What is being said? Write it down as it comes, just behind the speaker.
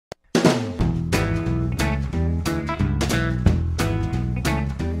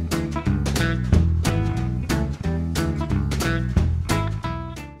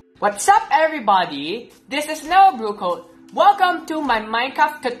What's up everybody? This is Noahbluecoat. Welcome to my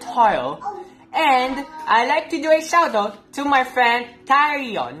Minecraft tutorial. And I like to do a shout out to my friend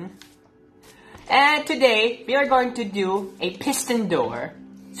Tyrion. And today we are going to do a piston door.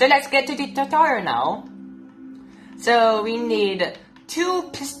 So let's get to the tutorial now. So we need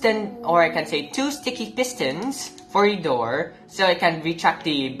two piston, or I can say two sticky pistons for the door, so it can retract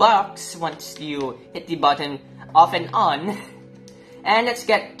the blocks once you hit the button off and on. And let's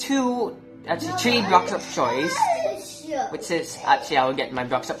get three blocks of choice, which is actually I'll get my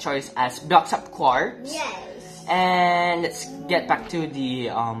blocks of choice as blocks of quartz. Yes. And let's get back to the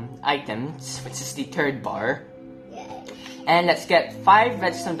items, which is the third bar. Yes. And let's get 5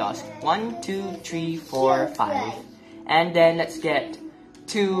 redstone dust. 1, 2, 3, 4, 5. And then let's get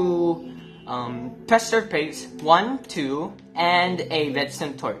 2 pressure plates, 1, 2, and a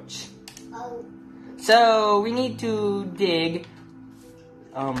redstone torch. Oh. So we need to dig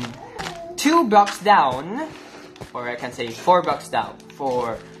 2 blocks down, or I can say 4 blocks down,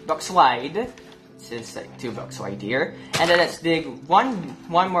 4 blocks wide. This is like 2 blocks wide here. And then let's dig one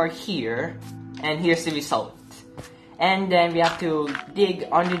more here, and here's the result. And then we have to dig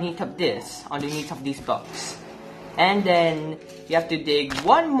underneath of these blocks. And then we have to dig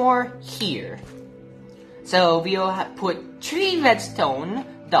one more here. So we'll put 3 redstone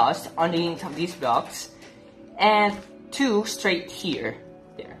dust underneath of these blocks, and 2 straight here.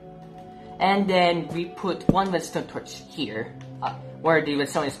 There. And then we put 1 redstone torch here, where the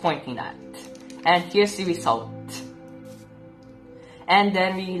redstone is pointing at. And here's the result. And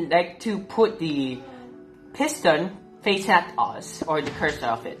then we like to put the piston facing at us, or the cursor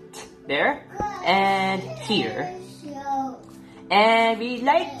of it. There. And here. And we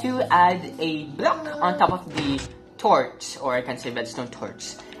like to add a block on top of the torch, or I can say redstone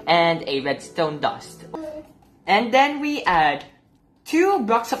torch, and a redstone dust. And then we add 2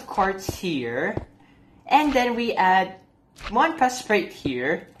 blocks of quartz here, and then we add 1 press plate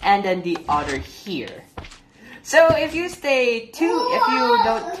here, and then the other here. So if you if you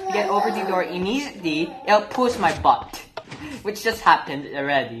don't get over the door immediately, it'll push my butt, which just happened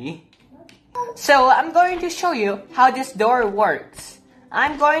already. So I'm going to show you how this door works.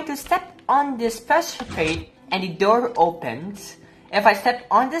 I'm going to step on this pressure plate and the door opens. If I step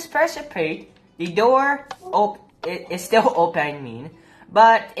on this pressure plate, the door is still open,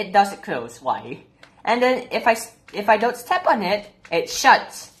 but it doesn't close. Why? And then if I don't step on it, it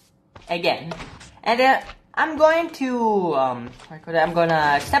shuts again. And then I'm going to I'm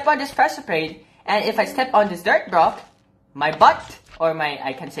gonna step on this pressure plate, and if I step on this dirt block, my butt, or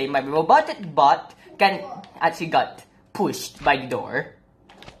I can say my robotic butt, can actually got pushed by the door.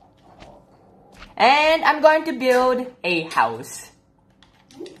 And I'm going to build a house.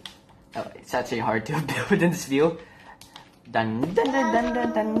 Oh, it's actually hard to build in this view. Dun dun dun dun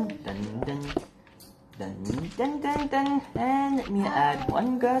dun dun dun dun dun dun dun dun. And let me add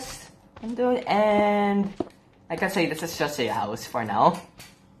 1 glass window, and I can say this is just a house for now.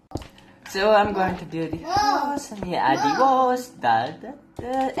 So I'm going to build the house. Let me add the walls,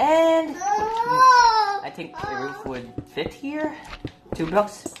 and I think the roof would fit here. 2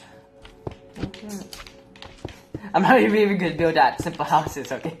 blocks. I'm not really good to build that simple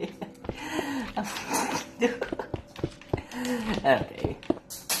houses, okay? Okay.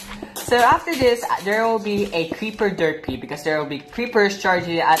 So after this, there will be a creeper derpy, because there will be creepers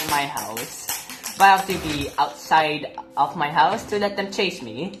charging at my house. But I have to be outside of my house to let them chase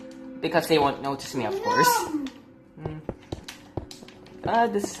me, because they won't notice me, of course.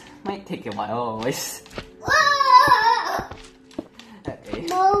 This might take a while, always. Okay.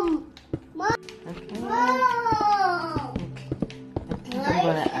 Mom. Okay. I think I'm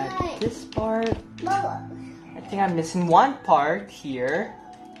gonna add this part. I think I'm missing 1 part here.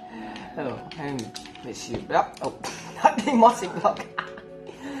 Oh, I miss you block. Oh, not the mossy block.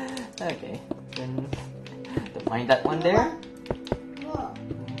 Okay, then don't mind that one there.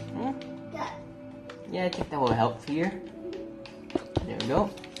 Yeah, I think that will help here. There we go.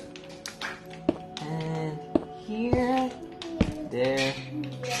 And here, there,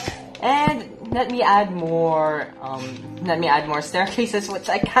 and let me add more staircases, which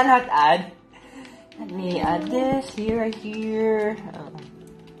I cannot add. Let me add this here.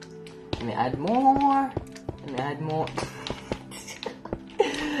 Let me add more. Let me add more.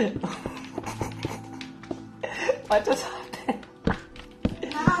 What just happened?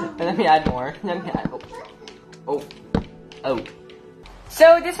 Let me add more. Let me add. Oh.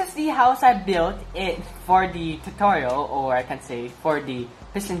 So this is the house I built for the tutorial, or I can say for the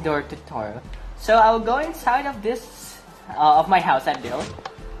piston door tutorial. So I'll go inside of this of my house I built.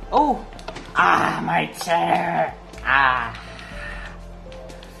 Oh, my chair.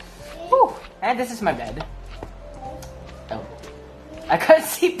 Whew. And this is my bed. Oh. I can't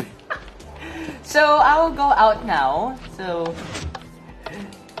sleep. So I'll go out now. So,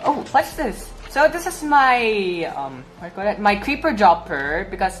 oh, what's this? So this is my what do you call it? My creeper dropper,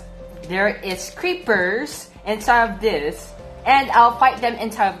 because there is creepers inside of this, and I'll fight them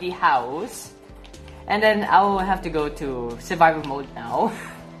inside of the house. And then I'll have to go to survival mode now,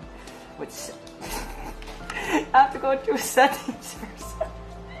 which I have to go through settings first.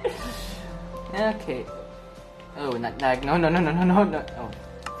 Okay. Oh, not lag. No. Oh.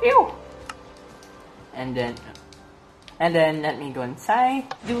 Ew. And then let me go inside.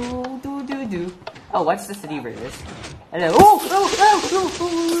 Do. Oh, what's this lever? Hello.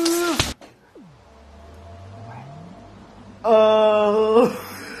 Oh.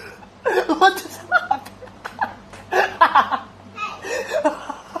 What just happened?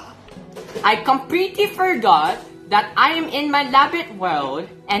 I completely forgot that I am in my labyrinth world,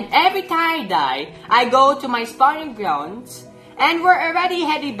 and every time I die, I go to my spawning grounds, and we're already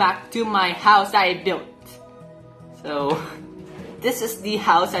heading back to my house that I built. So, this is the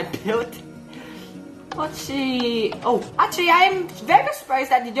house I built. Let's see. Oh, actually, I'm very surprised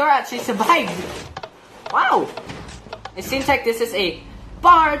that the door actually survived. Wow. It seems like this is a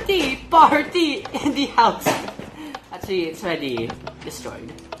party in the house. Actually, it's already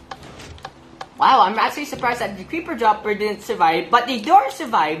destroyed. Wow, I'm actually surprised that the creeper dropper didn't survive, but the door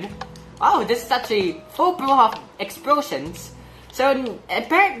survived. Wow, this is actually full of explosions. So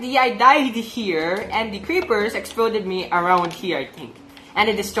apparently I died here, and the creepers exploded me around here, I think. And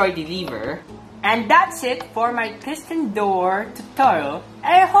it destroyed the lever. And that's it for my piston door tutorial.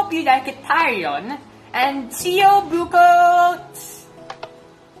 I hope you like it, Tyrion. And see you, Blue Coats!